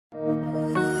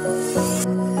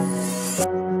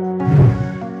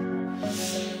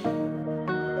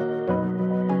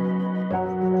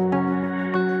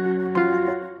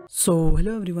So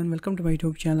hello everyone, welcome to my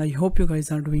YouTube channel. I hope you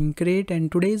guys are doing great,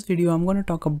 and today's video I'm going to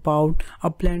talk about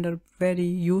a Blender very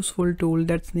useful tool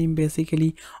that's named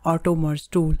basically auto merge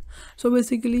tool. So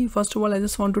basically, first of all, I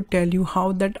just want to tell you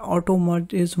how that auto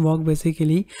merge is work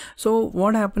basically. So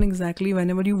what happens exactly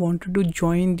whenever you wanted to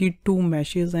join the two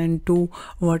meshes and two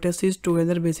vertices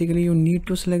together, basically you need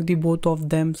to select the both of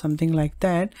them, something like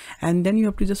that, and then you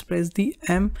have to just press the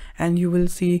M and you will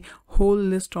see whole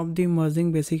list of the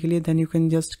merging basically. Then you can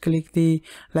just click the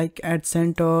like add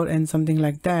center and something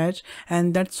like that,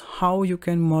 and that's how you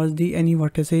can merge the any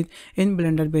vertices in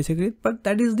Blender basically. But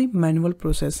that is the manual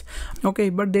process, okay?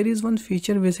 But there is one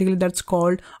feature basically that's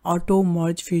called auto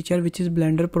merge feature, which is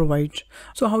Blender provides.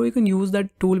 So how you can use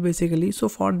that tool basically? So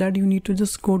for that you need to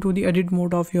just go to the edit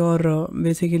mode of your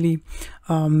basically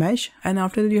mesh, and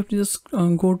after that you have to just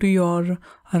go to your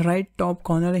right top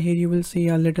corner. Here you will see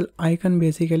a little icon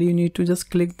basically. You need to just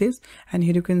click this, and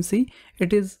here you can see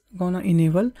it is gonna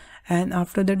enable, and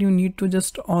after that you need to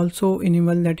just also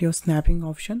enable that your snapping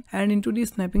option, and into the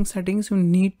snapping settings you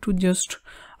need to just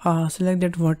select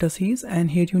that vertices,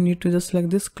 and here you need to just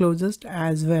select this closest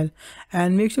as well,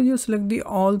 and make sure you select the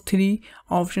all three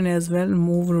option as well,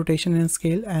 move, rotation and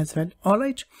scale as well. All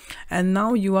right, and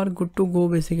now you are good to go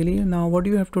basically. Now what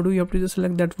you have to do, you have to just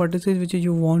select that vertices which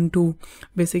you want to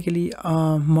basically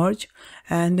merge,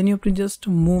 and then you have to just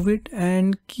move it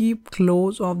and keep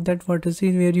close of that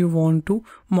vertices where you want to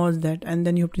merge that, and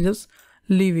then you have to just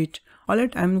leave it.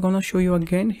 Alright, I'm gonna show you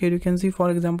again. Here you can see, for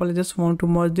example, I just want to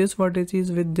merge this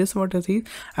vertices with this vertices.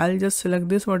 I'll just select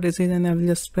this vertices and I will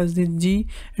just press the G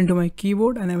into my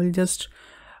keyboard, and I will just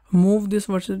move this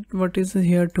vertices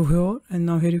here to here, and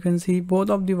now here you can see both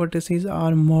of the vertices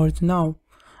are merged now.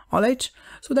 Alright,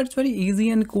 so that's very easy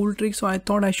and cool trick, so I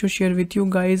thought I should share with you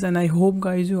guys, and I hope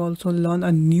guys you also learn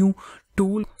a new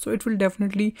tool, so it will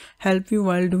definitely help you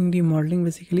while doing the modeling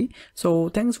basically. So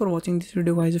thanks for watching this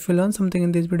video guys. If you learned something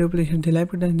in this video, please hit the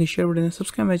like button, the share button and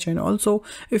subscribe my channel. Also,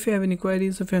 if you have any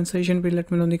queries, if you have suggestion, please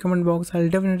let me know in the comment box. I'll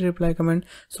definitely reply comment.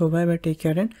 So bye bye, take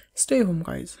care and stay home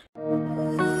guys.